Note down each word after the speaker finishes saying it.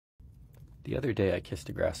The other day I kissed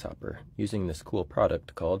a grasshopper using this cool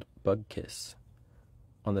product called Bugkiss.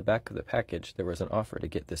 On the back of the package there was an offer to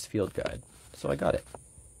get this field guide, so I got it.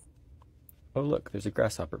 Oh look, there's a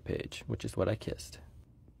grasshopper page, which is what I kissed.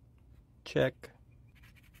 Check.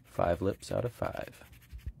 5 lips out of 5.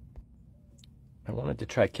 I wanted to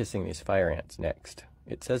try kissing these fire ants next.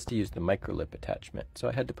 It says to use the microlip attachment, so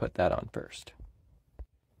I had to put that on first.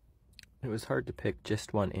 It was hard to pick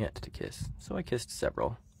just one ant to kiss, so I kissed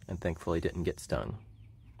several, and thankfully didn't get stung.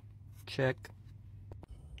 Check.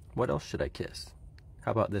 What else should I kiss?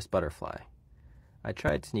 How about this butterfly? I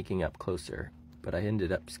tried sneaking up closer, but I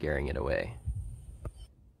ended up scaring it away.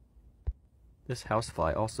 This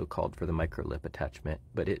housefly also called for the microlip attachment,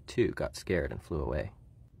 but it too got scared and flew away.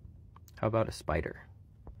 How about a spider?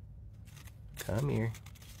 Come here.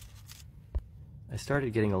 I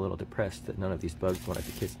started getting a little depressed that none of these bugs wanted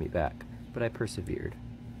to kiss me back, but I persevered.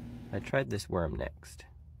 I tried this worm next.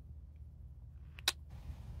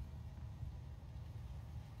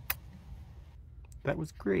 That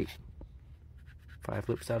was great. 5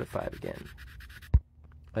 lips out of 5 again.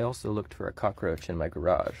 I also looked for a cockroach in my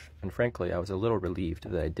garage, and frankly I was a little relieved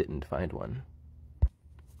that I didn't find one.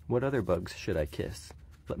 What other bugs should I kiss?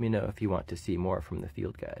 Let me know if you want to see more from the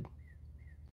field guide.